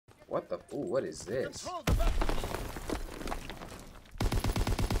What the? Ooh, what is this?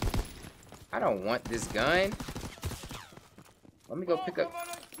 I don't want this gun. Let me go pick up.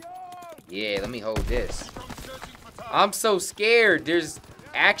 Yeah, let me hold this. I'm so scared. There's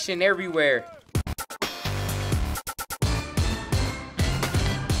action everywhere.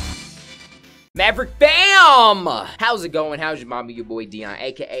 Maverick, bam! How's it going? How's your mama? Your boy Dion,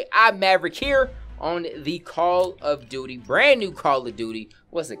 aka iMaveriq, here on the Call of Duty, brand new Call of Duty.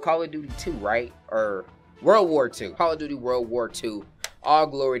 What's it? Call of Duty 2, right? Or World War 2. Call of Duty World War 2. All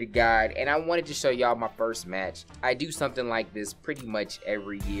glory to God. And I wanted to show y'all my first match. I do something like this pretty much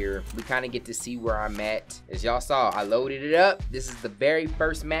every year. We kind of get to see where I'm at. As y'all saw, I loaded it up. This is the very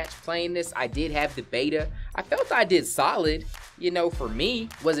first match playing this. I did have the beta. I felt I did solid. You know, for me,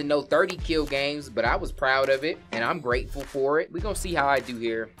 wasn't no 30 kill games, but I was proud of it, and I'm grateful for it. We're gonna see how I do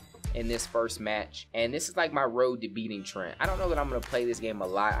here in this first match, and this is like my road to beating Trent. I don't know that I'm gonna play this game a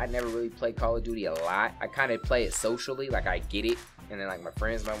lot. I never really play Call of Duty a lot. I kind of play it socially, like I get it, and then like my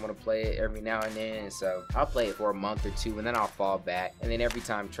friends might want to play it every now and then, so I'll play it for a month or two, and then I'll fall back. And then every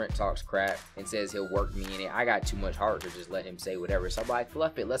time Trent talks crap and says he'll work me in it, I got too much heart to just let him say whatever, so I'm like,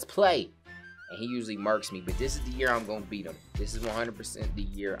 fluff it, let's play. And he usually marks me, but this is the year I'm gonna beat him. This is 100% the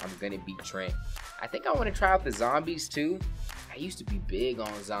year I'm gonna beat Trent. I think I want to try out the zombies too. I used to be big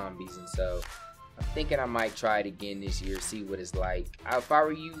on zombies, and so I'm thinking I might try it again this year, see what it's like. If I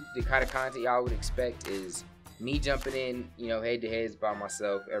were you, the kind of content y'all would expect is me jumping in, you know, head to heads by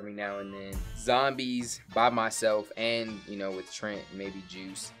myself every now and then. Zombies by myself, and you know, with Trent, maybe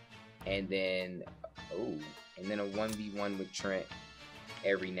Juice, and then a 1v1 with Trent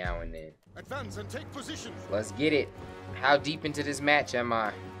every now and then. Advance and take position. Let's get it. How deep into this match am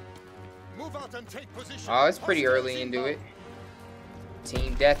I? Move out and take position. Oh, it's pretty early into it.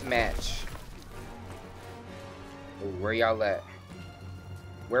 Team deathmatch. Oh, where y'all at?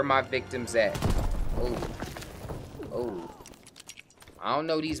 Where my victims at? Oh. I don't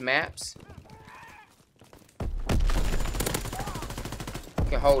know these maps.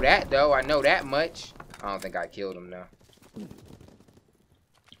 Can hold that though. I know that much. I don't think I killed him though.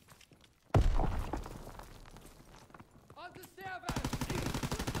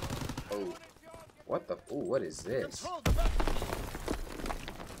 Oh, what the? Ooh, what is this?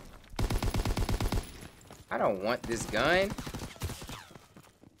 I don't want this gun.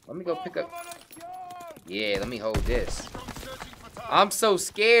 Let me go pick up. Yeah, let me hold this. I'm so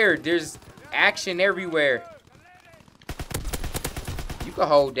scared. There's action everywhere. You can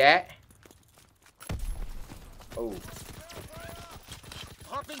hold that. Oh.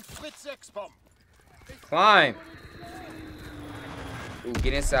 Climb. Ooh,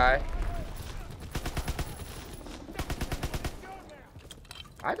 get inside.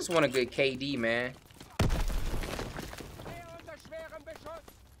 I just want a good KD, man.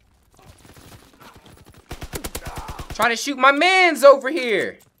 Trying to shoot my mans over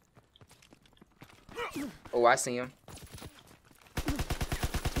here. Oh, I see him.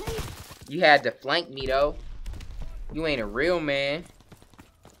 You had to flank me, though. You ain't a real man.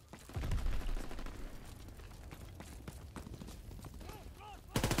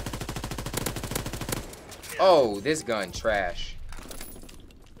 Oh, this gun trash.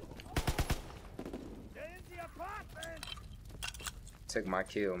 Took my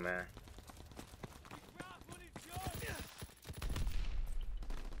kill, man.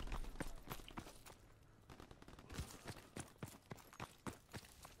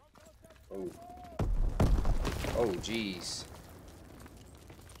 Oh. Oh, jeez.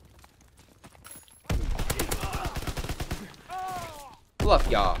 Bluff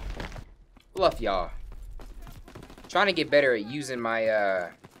y'all. Bluff y'all. Trying to get better at using my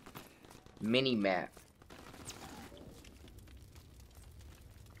mini map.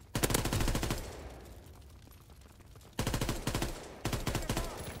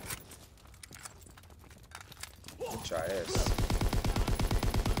 Let's try this.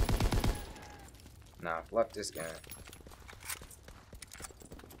 Nah, fluff this guy.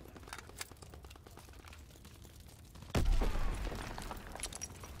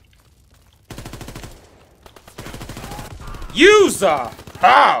 User!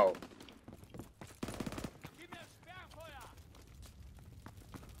 How?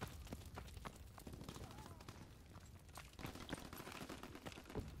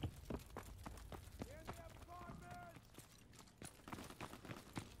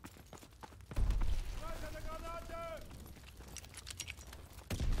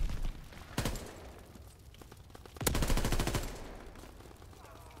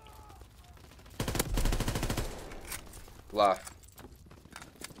 Bluff.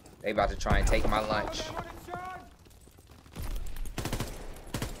 They about to try and take my lunch.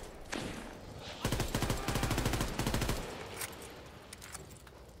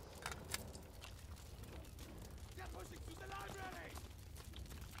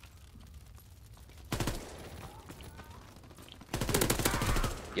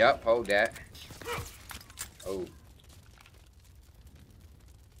 Yup, hold that. Oh.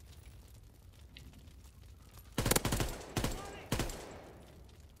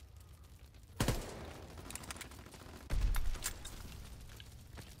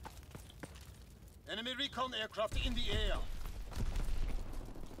 Enemy recon aircraft in the air.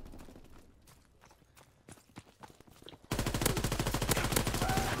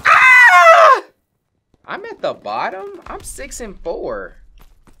 Ah! I'm at the bottom? I'm 6-4.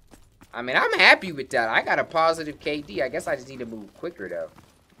 I mean, I'm happy with that. I got a positive KD. I guess I just need to move quicker, though.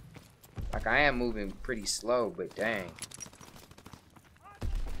 Like, I am moving pretty slow, but dang.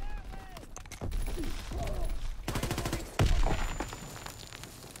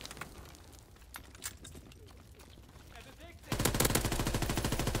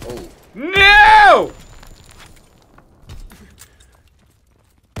 Oh. No!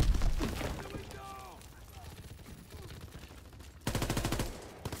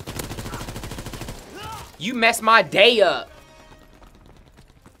 You messed my day up.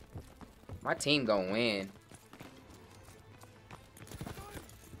 My team gonna win.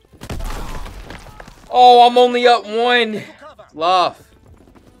 Oh, I'm only up 1. Fluff.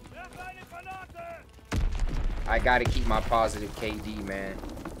 I gotta keep my positive KD, man.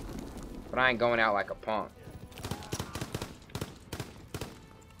 But I ain't going out like a punk.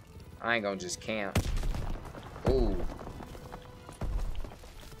 I ain't gonna just camp. Ooh.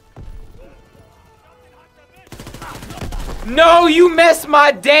 No, you messed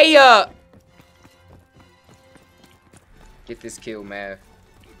my day up. Get this kill, Mav.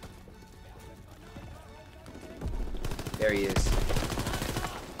 There he is.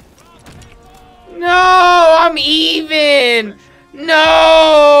 No, I'm even. No.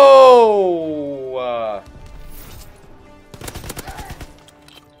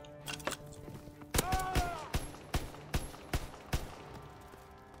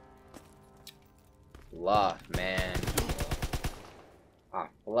 Fluff, man. I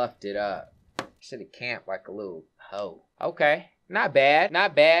fluffed it up. Should have camped like a little hoe. Okay. Not bad.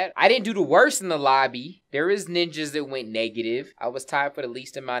 Not bad. I didn't do the worst in the lobby. There is ninjas that went negative. I was tied for the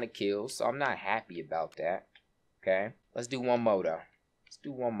least amount of kills, so I'm not happy about that. Okay. Let's do one more, though. Let's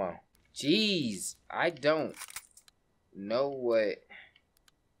do one more. Jeez. I don't know what...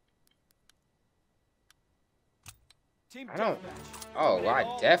 I don't... Oh, I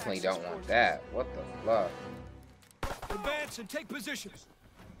definitely don't want that. What the fuck? Advance and take positions.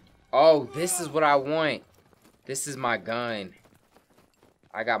 Oh, this is what I want. This is my gun.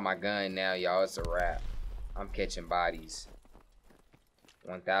 I got my gun now, y'all. It's a wrap. I'm catching bodies.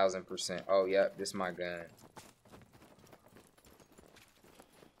 1000%. Oh, yep. This is my gun.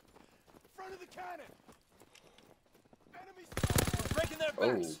 Front of the cannon. Enemies breaking their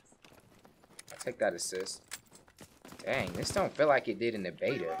backs. Oh. I'll take that assist. Dang, this don't feel like it did in the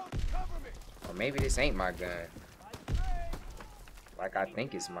beta. Or maybe this ain't my gun. Like I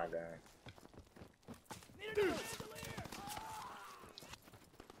think it's my gun.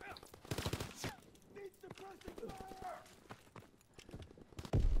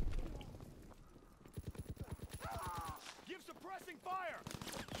 Give suppressing fire.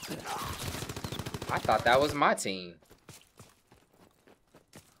 I thought that was my team.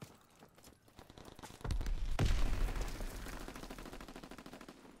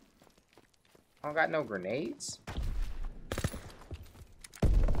 I don't got no grenades.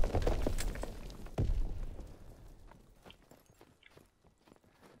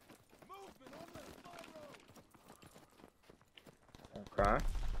 Okay.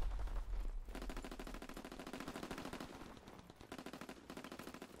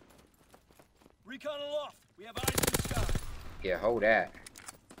 Recon aloft. We have eyes in the sky. Yeah, hold that.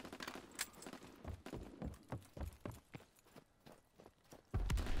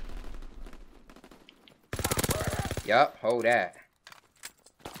 Yup, hold that.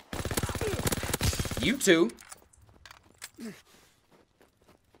 You too.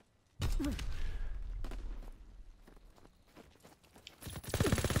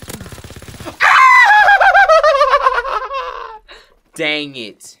 Dang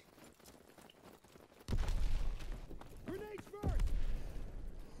it. Grenades first.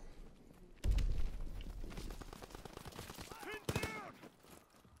 Pin down.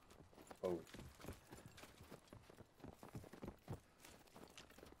 Oh.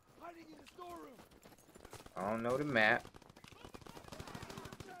 Hiding in the storeroom. I don't know the map.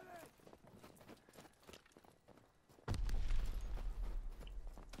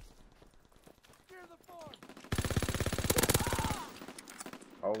 Near the farm.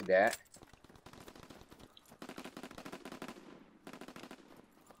 Hold that.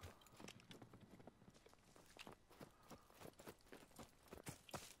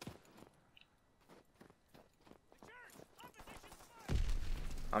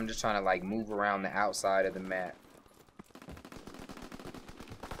 I'm just trying to like move around the outside of the map.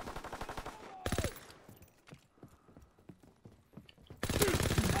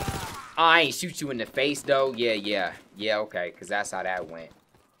 I ain't shoot you in the face though. Yeah, okay, cause that's how that went.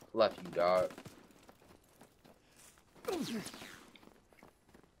 Love you, dog.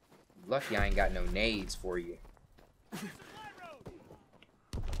 Lucky I ain't got no nades for you.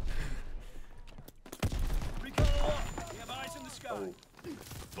 Oh.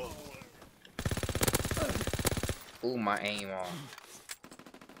 Ooh, my aim off.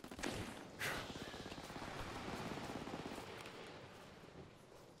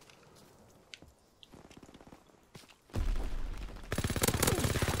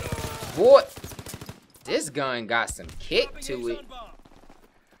 Boy, this gun got some kick to it.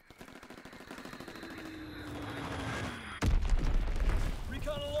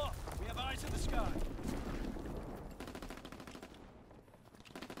 Recon aloft. We have eyes in the sky.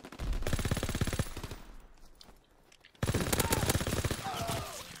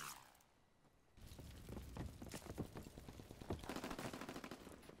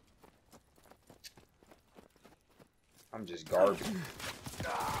 I'm just garbage.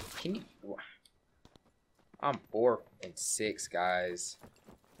 Can you? I'm 4 and 6, guys.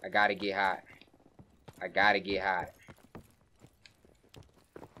 I gotta get hot. I gotta get hot.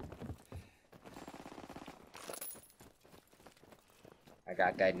 I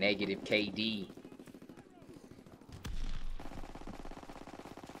got that negative KD.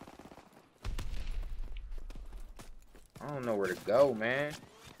 I don't know where to go, man.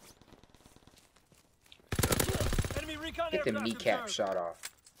 Enemy recon Get them aircraft kneecap observed. shot off.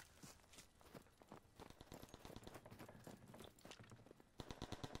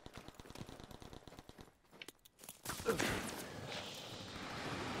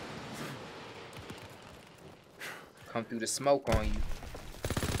 Come through the smoke on you.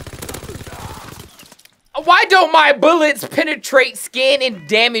 Why don't my bullets penetrate skin and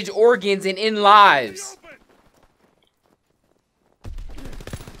damage organs and end lives?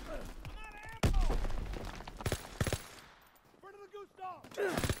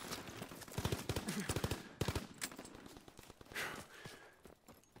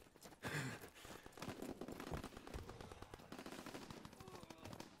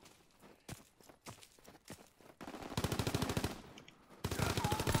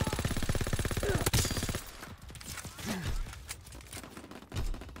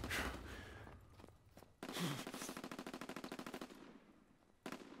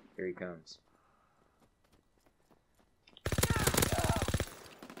 Here he comes.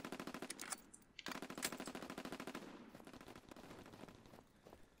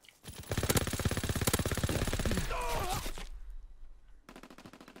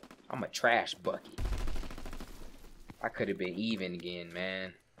 I'm a trash bucket. I could have been even again,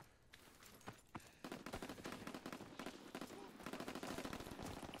 man.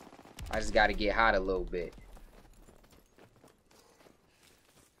 I just got to get hot a little bit.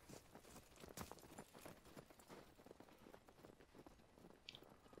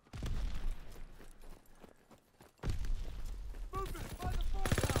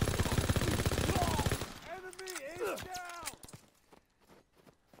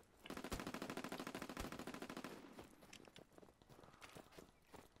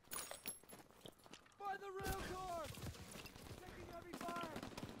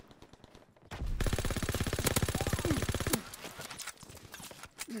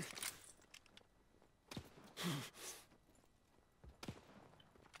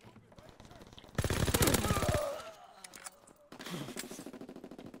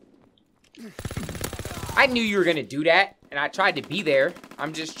 I knew you were gonna do that, and I tried to be there.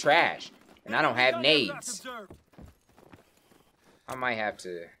 I'm just trash, and I don't have nades. I might have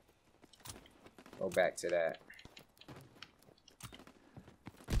to go back to that.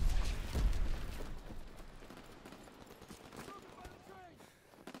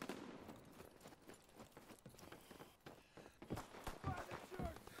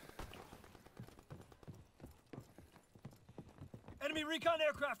 Enemy recon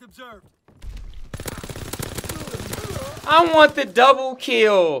aircraft observed. I want the double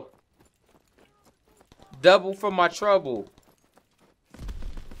kill. Double for my trouble.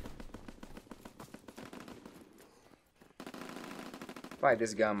 I feel like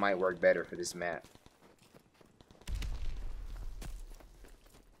this gun might work better for this map.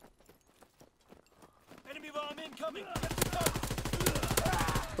 Enemy bomb incoming.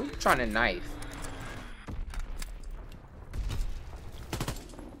 Who you trying to knife?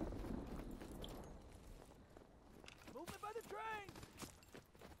 Movement by the train.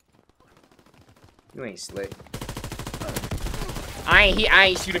 You ain't slick. I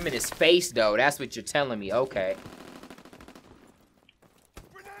ain't shoot him in his face though. That's what you're telling me. Okay.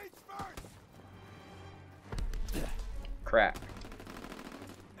 Crap.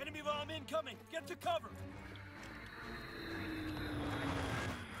 Enemy bomb incoming. Get to cover.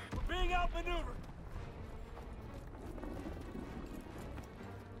 We're being outmaneuvered.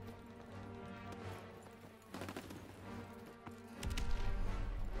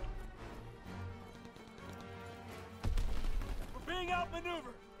 We're being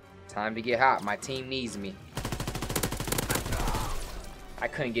outmaneuvered. Time to get hot. My team needs me. I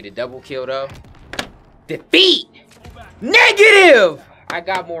couldn't get a double kill though. Defeat! Negative! I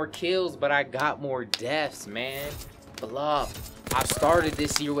got more kills, but I got more deaths, man. Bluff. I started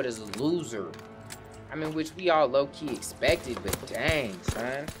this year with as a loser. I mean, which we all low-key expected, but dang,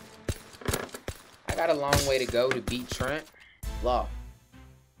 son. I got a long way to go to beat Trent. Bluff.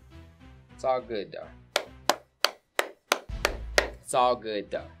 It's all good, though. It's all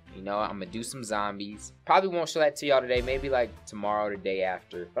good, though. You know, I'm gonna do some zombies. Probably won't show that to y'all today. Maybe like tomorrow or the day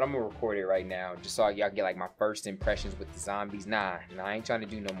after. But I'm gonna record it right now just so y'all get like my first impressions with the zombies. Nah, I ain't trying to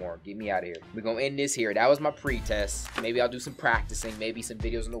do no more. Get me out of here. We're gonna end this here. That was my pre-test. Maybe I'll do some practicing. Maybe some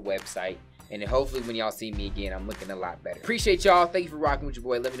videos on the website. And then hopefully when y'all see me again, I'm looking a lot better. Appreciate y'all. Thank you for rocking with your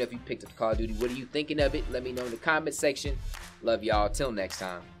boy. Let me know if you picked up Call of Duty. What are you thinking of it? Let me know in the comment section. Love y'all. Till next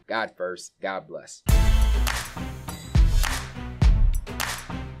time. God first. God bless.